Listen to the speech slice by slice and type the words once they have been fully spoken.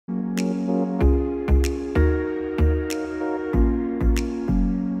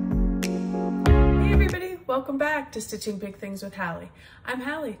welcome back to Stitching Big Things with Hallie. I'm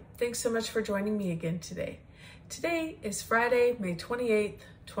Hallie. Thanks so much for joining me again today. Today is Friday, May 28th,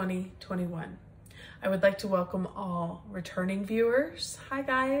 2021. I would like to welcome all returning viewers. Hi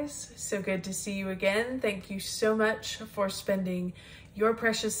guys, so good to see you again. Thank you so much for spending your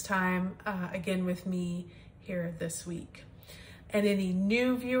precious time again with me here this week. And any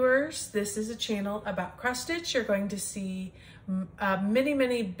new viewers, this is a channel about cross stitch. You're going to see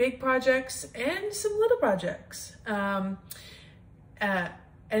many big projects and some little projects. And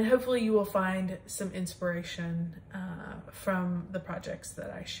hopefully you will find some inspiration from the projects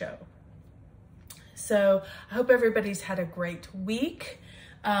that I show. So I hope everybody's had a great week.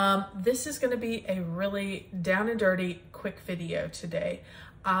 This is going to be a really down and dirty quick video today.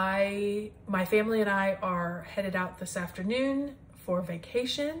 My family and I are headed out this afternoon for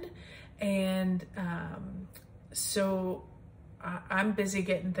vacation, and so I'm busy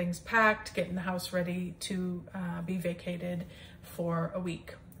getting things packed, getting the house ready to be vacated for a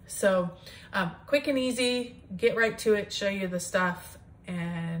week. So quick and easy, get right to it, show you the stuff,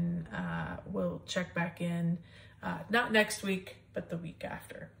 and we'll check back in, not next week, but the week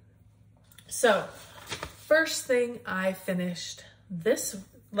after. So first thing I finished this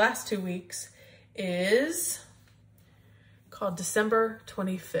last 2 weeks is called December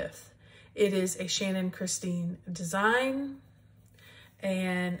 25th. It is a Shannon Christine design.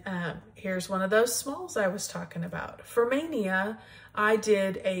 And here's one of those smalls I was talking about. For Maynia, I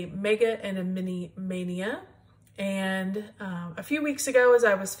did a mega and a mini Maynia. And a few weeks ago, as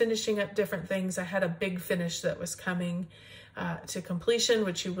I was finishing up different things, I had a big finish that was coming to completion,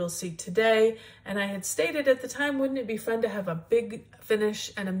 which you will see today. And I had stated at the time, wouldn't it be fun to have a big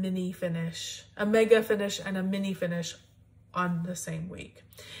finish and a mini finish, a mega finish and a mini finish on the same week?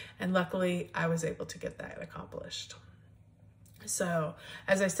 And luckily, I was able to get that accomplished. So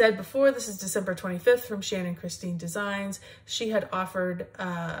as I said before, this is December 25th from Shannon Christine Designs. She had offered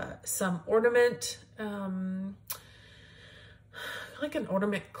some ornament, like an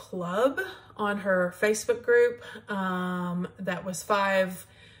ornament club on her Facebook group that was 5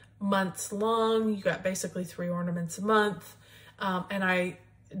 months long. You got basically 3 ornaments a month, and I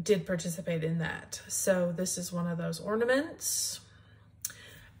did participate in that. So this is one of those ornaments.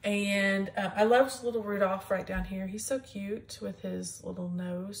 And I love little Rudolph right down here. He's so cute with his little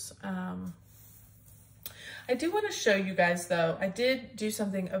nose. I do want to show you guys though, I did do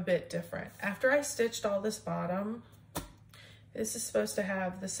something a bit different. After I stitched all this bottom, this is supposed to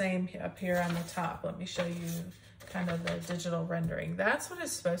have the same up here on the top. Let me show you kind of the digital rendering. That's what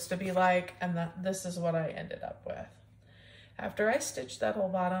it's supposed to be like, and this is what I ended up with. After I stitched that whole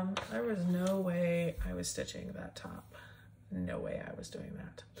bottom, there was no way I was stitching that top. No way I was doing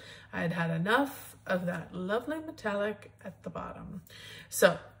that. I had had enough of that lovely metallic at the bottom.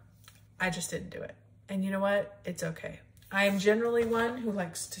 So I just didn't do it. And you know what? It's okay. I am generally one who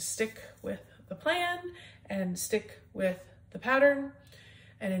likes to stick with the plan and stick with the pattern.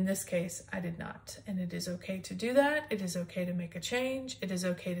 And in this case, I did not. And it is okay to do that. It is okay to make a change. It is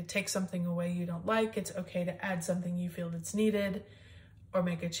okay to take something away you don't like. It's okay to add something you feel that's needed or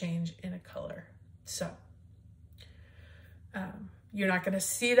make a change in a color. So you're not going to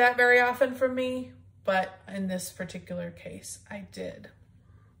see that very often from me, but in this particular case, I did.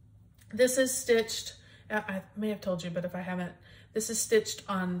 This is stitched, I may have told you, but if I haven't, this is stitched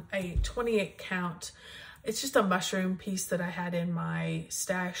on a 28 count. It's just a mushroom piece that I had in my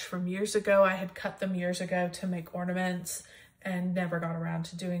stash from years ago. I had cut them years ago to make ornaments and never got around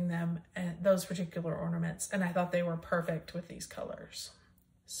to doing them, and those particular ornaments, and I thought they were perfect with these colors.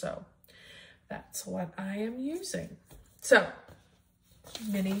 So that's what I am using. So,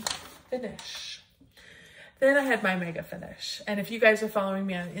 mini finish. Then I had my mega finish. And if you guys are following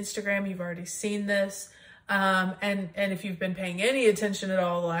me on Instagram, you've already seen this. And if you've been paying any attention at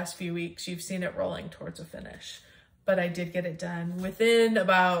all the last few weeks, you've seen it rolling towards a finish. But I did get it done within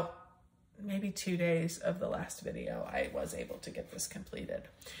about maybe 2 days of the last video. I was able to get this completed.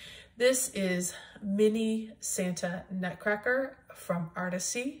 This is Mini Santa Nutcracker from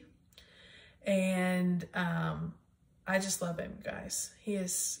Artecy. And I just love him, guys. He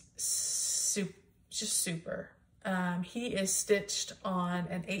is just super. He is stitched on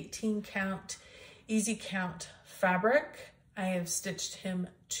an 18 count, easy count fabric. I have stitched him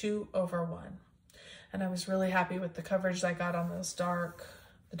 2/1. And I was really happy with the coverage I got on those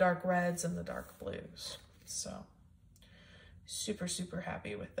the dark reds and the dark blues. So super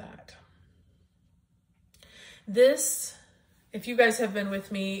happy with that. This if you guys have been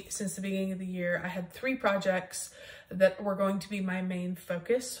with me since the beginning of the year, I had 3 projects that were going to be my main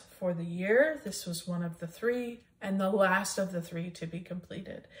focus for the year. This was one of the 3 and the last of the 3 to be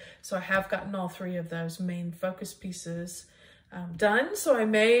completed. So I have gotten all 3 of those main focus pieces done. So I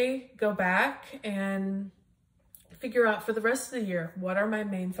may go back and figure out for the rest of the year, what are my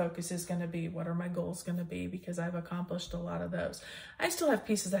main focuses going to be? What are my goals going to be? Because I've accomplished a lot of those. I still have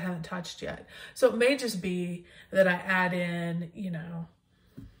pieces I haven't touched yet. So it may just be that I add in, you know,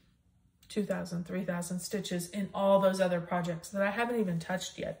 2,000, 3,000 stitches in all those other projects that I haven't even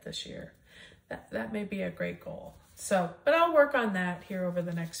touched yet this year. That may be a great goal. So, but I'll work on that here over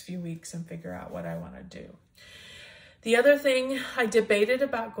the next few weeks and figure out what I want to do. The other thing, I debated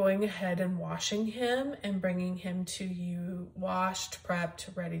about going ahead and washing him and bringing him to you washed,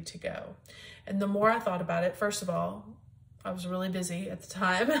 prepped, ready to go. And the more I thought about it, first of all, I was really busy at the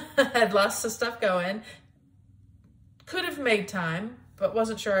time. I had lots of stuff going. Could have made time, but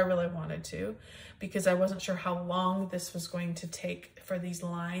wasn't sure I really wanted to, because I wasn't sure how long this was going to take for these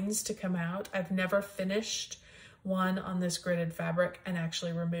lines to come out. I've never finished one on this gridded fabric and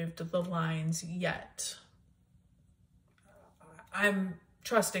actually removed the lines yet. I'm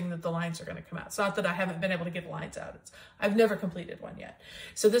trusting that the lines are going to come out. It's not that I haven't been able to get the lines out. I've never completed one yet.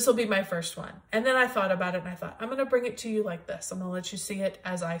 So this will be my first one. And then I thought about it and I thought, I'm going to bring it to you like this. I'm going to let you see it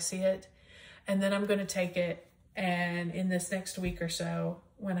as I see it. And then I'm going to take it, and in this next week or so,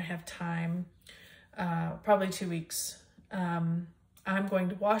 when I have time, probably 2 weeks, I'm going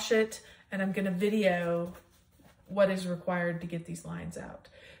to wash it and I'm going to video what is required to get these lines out,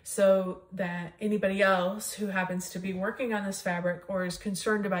 so that anybody else who happens to be working on this fabric or is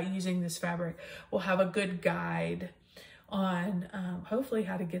concerned about using this fabric will have a good guide on hopefully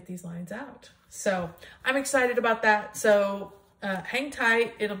how to get these lines out. So I'm excited about that. So hang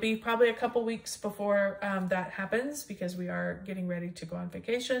tight. It'll be probably a couple weeks before that happens, because we are getting ready to go on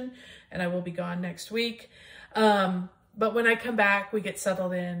vacation and I will be gone next week. But when I come back, we get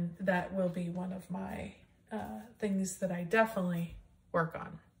settled in, that will be one of my things that I definitely work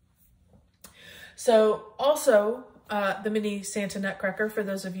on. So also the mini Santa Nutcracker, for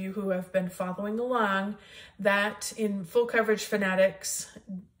those of you who have been following along, that in Full Coverage Fanatics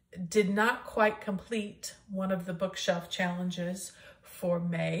did not quite complete one of the bookshelf challenges for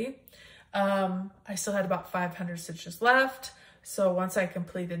May. I still had about 500 stitches left. So once I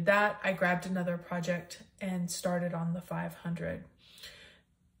completed that, I grabbed another project and started on the 500.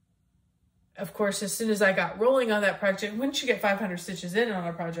 Of course, as soon as I got rolling on that project, once you get 500 stitches in on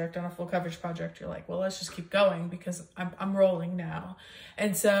a project, on a full coverage project, you're like, well, let's just keep going, because I'm rolling now.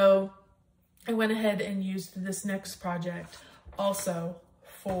 And so I went ahead and used this next project also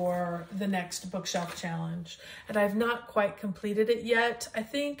for the next bookshelf challenge. And I've not quite completed it yet. I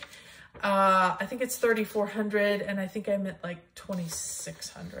think it's 3,400 and I think I'm at like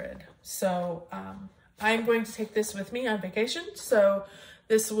 2,600. So I'm going to take this with me on vacation. So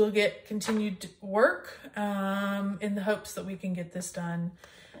this will get continued work in the hopes that we can get this done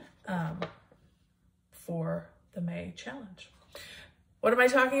for the May challenge. What am I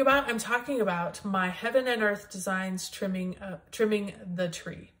talking about? I'm talking about my Heaven and Earth Designs trimming the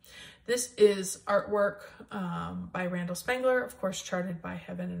tree. This is artwork by Randal Spangler, of course, charted by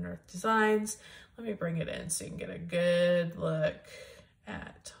Heaven and Earth Designs. Let me bring it in so you can get a good look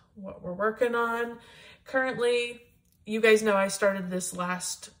at what we're working on. Currently, you guys know I started this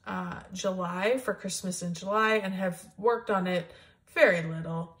last July for Christmas in July and have worked on it very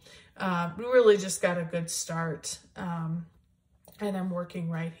little. We really just got a good start. And I'm working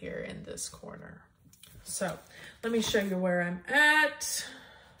right here in this corner. So let me show you where I'm at.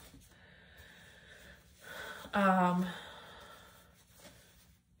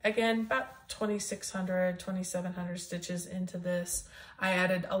 Again, about 2,600, 2,700 stitches into this. I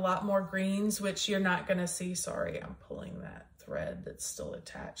added a lot more greens, which you're not gonna see. Sorry, I'm pulling that thread that's still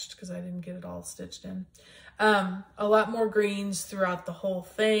attached because I didn't get it all stitched in. A lot more greens throughout the whole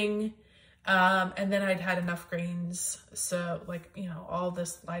thing. And then I'd had enough greens. So like, you know, all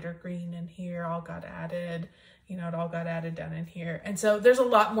this lighter green in here all got added, you know, it all got added down in here. And so there's a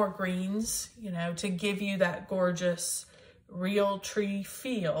lot more greens, you know, to give you that gorgeous real tree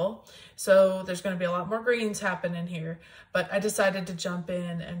feel. So there's going to be a lot more greens happening here, but I decided to jump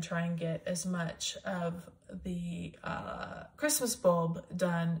in and try and get as much of the Christmas bulb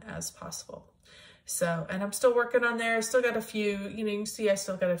done as possible. So, and I'm still working on there. I still got a few, you know, you can see I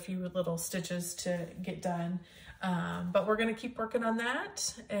still got a few little stitches to get done. But we're going to keep working on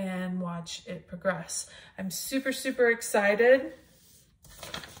that and watch it progress. I'm super, super excited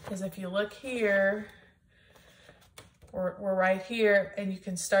because if you look here, we're right here and you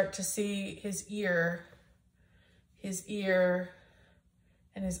can start to see his ear. his ear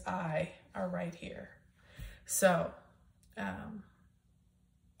and his eye are right here. So,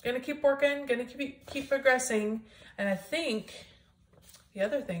 gonna keep working, gonna keep progressing. And I think the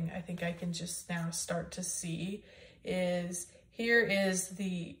other thing I think I can just now start to see is here is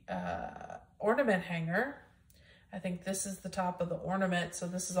the ornament hanger. I think this is the top of the ornament. So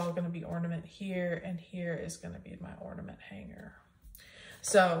this is all gonna be ornament here, and here is gonna be my ornament hanger.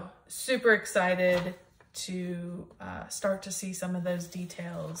 So super excited to start to see some of those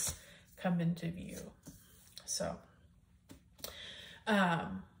details come into view. So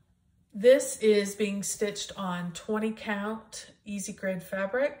this is being stitched on 20 count easy grid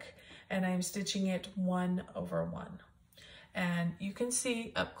fabric, and I'm stitching it 1/1. And you can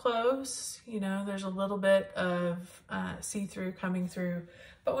see up close, you know, there's a little bit of see-through coming through,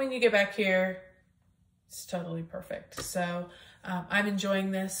 but when you get back here, it's totally perfect. So I'm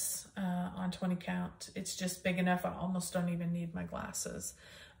enjoying this on 20 count. It's just big enough. I almost don't even need my glasses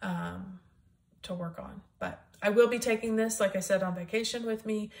to work on, but I will be taking this, like I said, on vacation with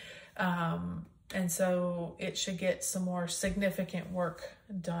me. And so it should get some more significant work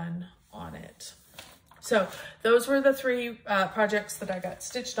done on it. So those were the 3 projects that I got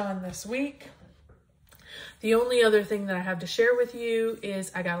stitched on this week. The only other thing that I have to share with you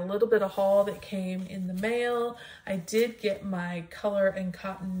is I got a little bit of haul that came in the mail. I did get my color and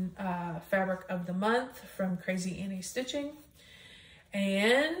cotton fabric of the month from Crazy Annie Stitching.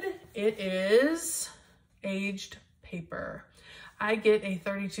 And it is aged paper. I get a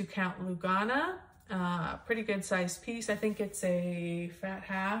 32 count Lugana, pretty good sized piece. I think it's a fat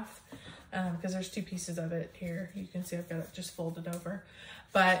half because there's 2 pieces of it here. You can see I've got it just folded over,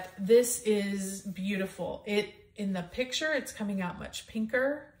 but this is beautiful. In the picture, it's coming out much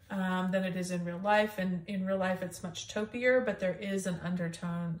pinker than it is in real life. And in real life, it's much taupier, but there is an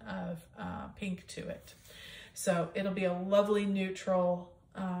undertone of pink to it. So it'll be a lovely neutral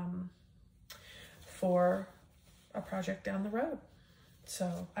for a project down the road.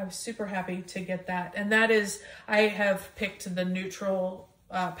 So I was super happy to get that. And that is, I have picked the neutral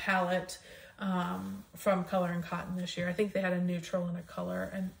palette from Color and Cotton this year. I think they had a neutral and a color,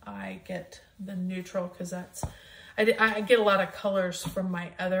 and I get the neutral because that's, I get a lot of colors from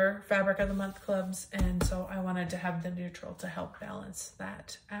my other Fabric of the Month clubs. And so I wanted to have the neutral to help balance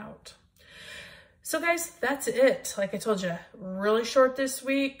that out. So guys, that's it. Like I told you, really short this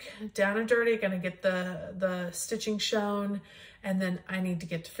week, down and dirty, gonna get the stitching shown, and then I need to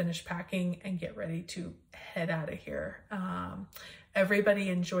get to finish packing and get ready to head out of here. Everybody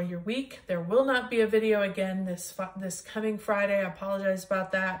enjoy your week. There will not be a video again this coming Friday. I apologize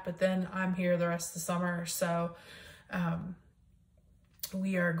about that, but then I'm here the rest of the summer. So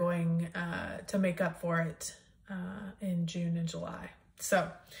we are going to make up for it in June and July.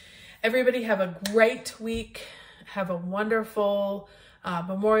 So everybody have a great week. Have a wonderful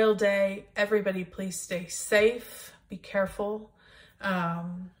Memorial Day. Everybody please stay safe. Be careful.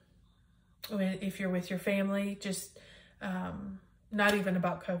 If you're with your family, just not even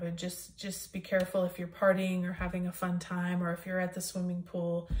about COVID, just be careful if you're partying or having a fun time, or if you're at the swimming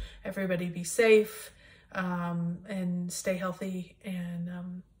pool. Everybody be safe and stay healthy,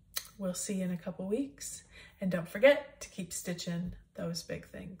 and we'll see you in a couple weeks. And don't forget to keep stitching those big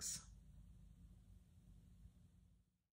things.